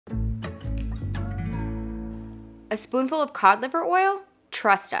A spoonful of cod liver oil?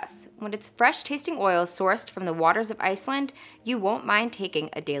 Trust us, when it's fresh-tasting oil sourced from the waters of Iceland, you won't mind taking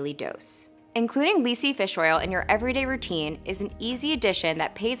a daily dose. Including Lysi fish oil in your everyday routine is an easy addition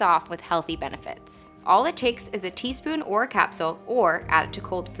that pays off with healthy benefits. All it takes is a teaspoon or a capsule, or add it to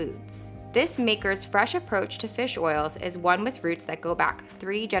cold foods. This maker's fresh approach to fish oils is one with roots that go back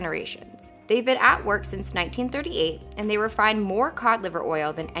 3 generations. They've been at work since 1938, and they refine more cod liver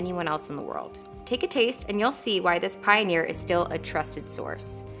oil than anyone else in the world. Take a taste and you'll see why this pioneer is still a trusted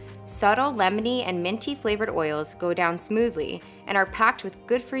source. Subtle lemony and minty flavored oils go down smoothly and are packed with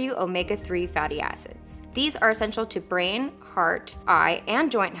good-for-you omega-3 fatty acids. These are essential to brain, heart, eye, and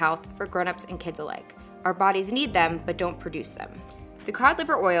joint health for grown-ups and kids alike. Our bodies need them, but don't produce them. The cod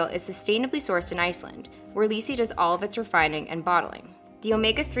liver oil is sustainably sourced in Iceland, where Lysi does all of its refining and bottling. The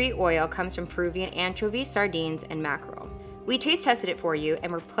omega-3 oil comes from Peruvian anchovies, sardines, and mackerel. We taste tested it for you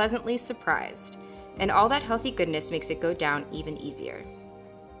and were pleasantly surprised. And all that healthy goodness makes it go down even easier.